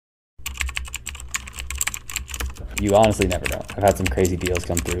You honestly never know. I've had some crazy deals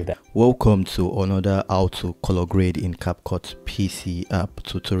come through that. Welcome to another how to color grade in CapCut PC app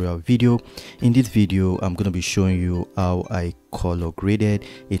tutorial video. In this video, I'm going to be showing you how I color graded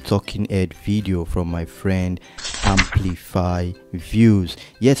a talking head video from my friend AMPLIFY Views.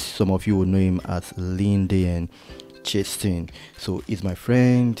 Yes, some of you will know him as Lyndon Chastain. So he's my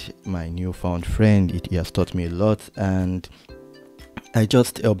friend, my newfound friend. He has taught me a lot, and I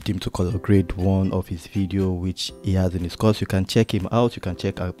just helped him to color grade one of his video which he has in his course. You can check him out. You can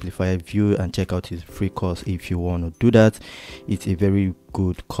check AMPLIFY View and check out his free course if you want to do that. It's a very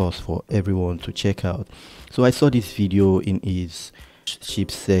good course for everyone to check out. So I saw this video in his ship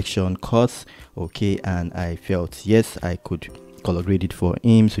section course, okay, and I felt yes, I could color grade it for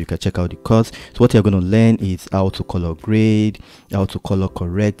him, so you can check out the course. So what you're going to learn is how to color grade, how to color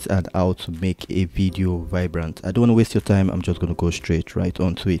correct, and how to make a video vibrant. I don't want to waste your time. I'm just going to go straight right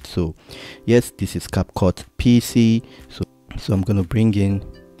onto it. So yes, this is CapCut PC. So I'm going to bring in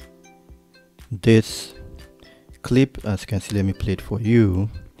this clip. As you can see, let me play it for you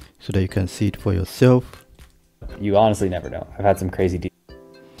so that you can see it for yourself. You honestly never know. I've had some crazy deals.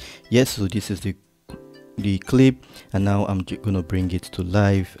 Yes, so this is the clip, and now I'm gonna bring it to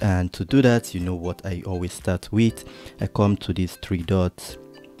live. And to do that, you know what I always start with. I come to these three dots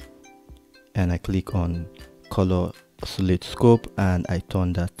and I click on color isolate scope, and I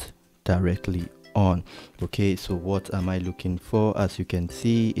turn that directly on. Okay, so what am I looking for? As you can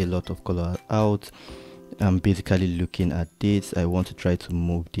see, a lot of color out. I'm basically looking at this. I want to try to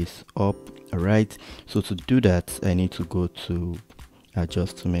move this up. All right, so to do that, I need to go to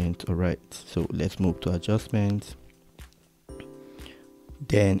adjustment. All right, so let's move to adjustment,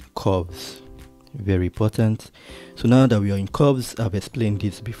 then curves, very important. So now that we are in curves, I've explained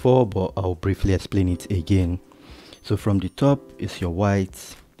this before, but I'll briefly explain it again. So from the top is your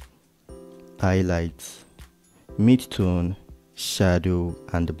whites, highlights, mid-tone, shadow,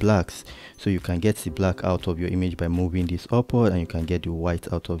 and the blacks. So you can get the black out of your image by moving this upward, and you can get the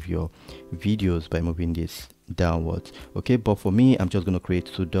white out of your videos by moving this downwards. Okay, but for me, I'm just going to create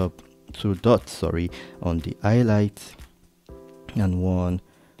two dots on the highlights and one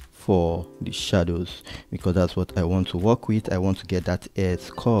for the shadows, because that's what I want to work with. I want to get that edge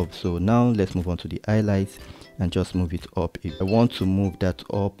curve. So now let's move on to the highlights and just move it up. I want to move that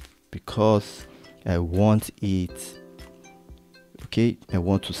up because I want it, okay, I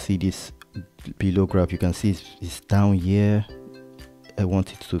want to see this below graph. You can see it's down here. I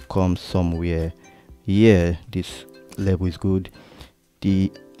want it to come somewhere here. This level is good.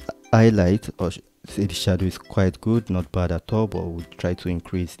 The highlight, or say the shadow, is quite good, not bad at all, but we'll try to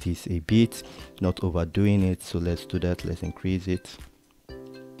increase this a bit, not overdoing it. So let's do that. Let's increase it.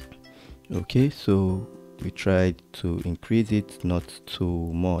 Okay, so we tried to increase it, not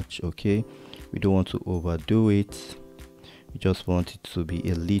too much. Okay, we don't want to overdo it. We just want it to be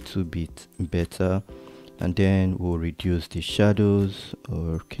a little bit better, and then we'll reduce the shadows.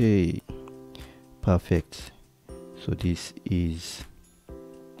 Okay, perfect. So this is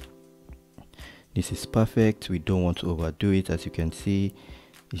perfect. We don't want to overdo it. As you can see,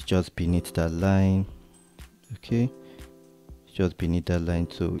 it's just beneath that line. Okay, it's just beneath that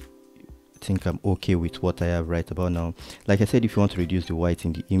line. So I think I'm okay with what I have right about now. Like I said, if you want to reduce the white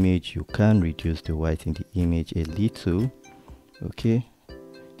in the image, you can reduce the white in the image a little. Okay,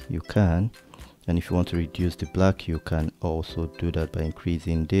 you can. And if you want to reduce the black, you can also do that by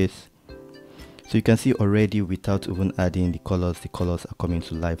increasing this. So you can see already, without even adding the colors are coming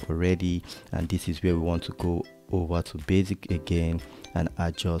to life already. And this is where we want to go over to basic again and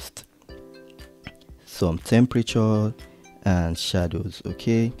adjust some temperature and shadows.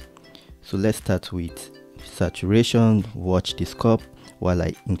 Okay, so let's start with saturation. Watch this cup while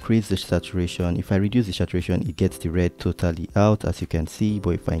I increase the saturation. If I reduce the saturation, it gets the red totally out, as you can see.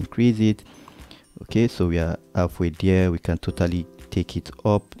 But if I increase it, okay, so we are halfway there. We can totally take it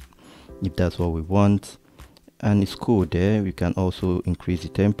up if that's what we want, and it's cool there. We can also increase the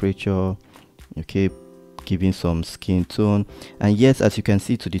temperature, okay, giving some skin tone. And yes, as you can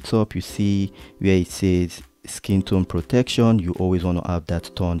see to the top, you see where it says skin tone protection. You always want to have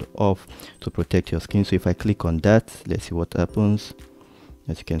that turned off to protect your skin. So if I click on that, let's see what happens.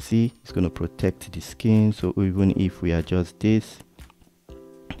 As you can see, it's going to protect the skin. So even if we adjust this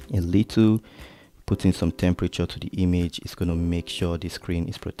a little, putting some temperature to the image, is going to make sure the screen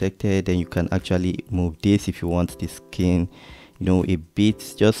is protected. Then you can actually move this if you want the skin, you know, a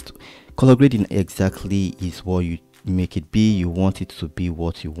bit. Just color grading exactly is what you make it be. You want it to be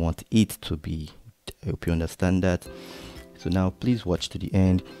what you want it to be. I hope you understand that. So now please watch to the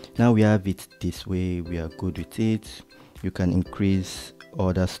end. Now we have it this way. We are good with it. You can increase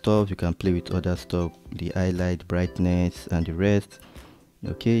other stuff. You can play with other stuff, the highlight, brightness and the rest.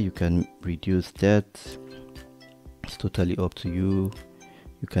 Okay, you can reduce that. It's totally up to you.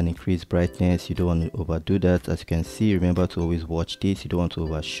 You can increase brightness. You don't want to overdo that. As you can see, remember to always watch this. You don't want to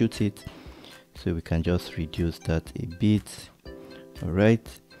overshoot it, so we can just reduce that a bit. All right,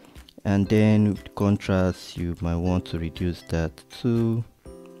 and then with contrast, you might want to reduce that too.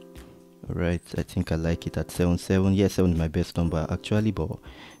 All right, I think I like it at 7.7. Yes, 7 is my best number actually, but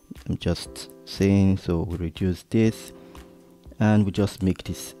I'm just saying. So we reduce this and we just make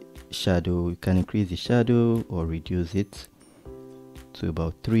this shadow. You can increase the shadow or reduce it to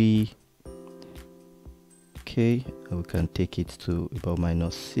about 3. Okay, and we can take it to about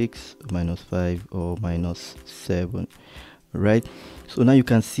 -6, -5 or -7. Right, so now you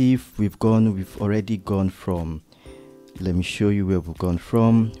can see we've already gone from, let me show you where we've gone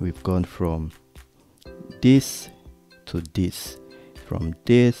from. We've gone from this to this, from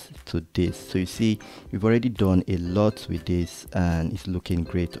this to this. So you see we've already done a lot with this and it's looking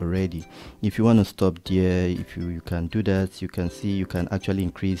great already. If you want to stop there, if you can do that. You can see you can actually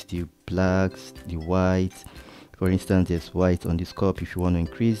increase the blacks, the whites. For instance, there's white on this cup. If you want to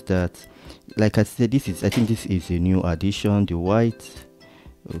increase that, like I said, I think this is a new addition, the white.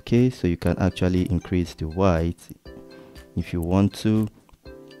 Okay, so you can actually increase the white if you want to,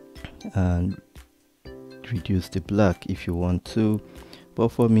 and reduce the black if you want to. But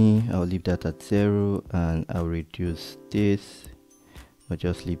for me, I'll leave that at 0 and I'll reduce this. I'll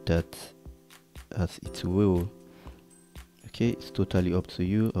just leave that as it will. Okay, it's totally up to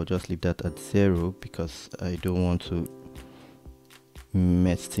you. I'll just leave that at 0 because I don't want to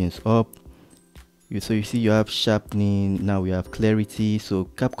mess things up. So you see you have sharpening, now we have clarity. So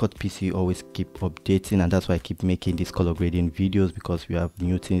CapCut PC always keep updating, and that's why I keep making these color grading videos, because we have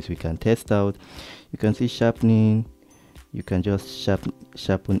new things we can test out. You can see sharpening. You can just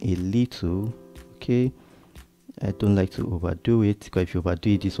sharpen a little. Okay, I don't like to overdo it, because if you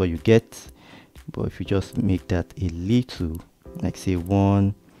overdo it, this is what you get. But if you just make that a little, like say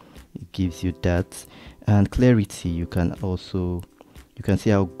 1, it gives you that. And clarity, you can see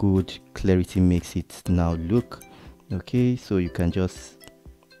how good clarity makes it now look. Okay, so you can just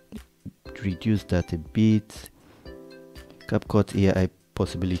reduce that a bit. CapCut AI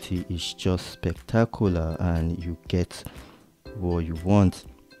possibility is just spectacular and you get what you want.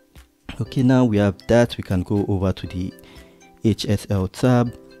 Okay, now we have that. We can go over to the HSL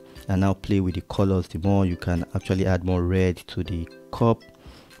tab and now play with the colors. The more you can actually add more red to the cup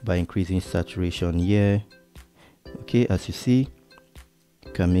by increasing saturation here. Okay, as you see,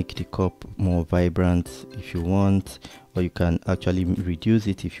 you can make the cup more vibrant if you want, or you can actually reduce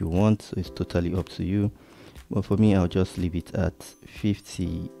it if you want. So it's totally up to you, but for me I'll just leave it at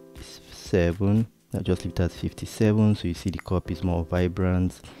 57. I'll just leave it at 57, so you see the cup is more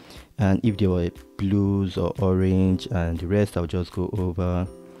vibrant. And if there were blues or orange and the rest, I'll just go over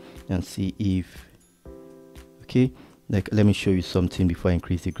and see if, okay, like let me show you something before I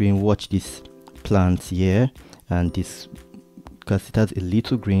increase the green. Watch this plant here, and this, because it has a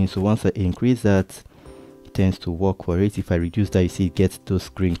little green, so once I increase that, it tends to work for it. If I reduce that, you see it gets those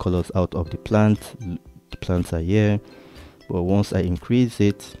green colors out of the plant. The plants are here, but once I increase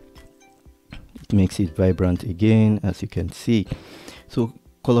it, it makes it vibrant again, as you can see. So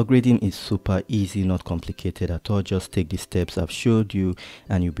color grading is super easy, not complicated at all. Just take the steps I've showed you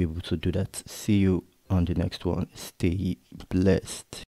and you'll be able to do that. See you on the next one. Stay blessed.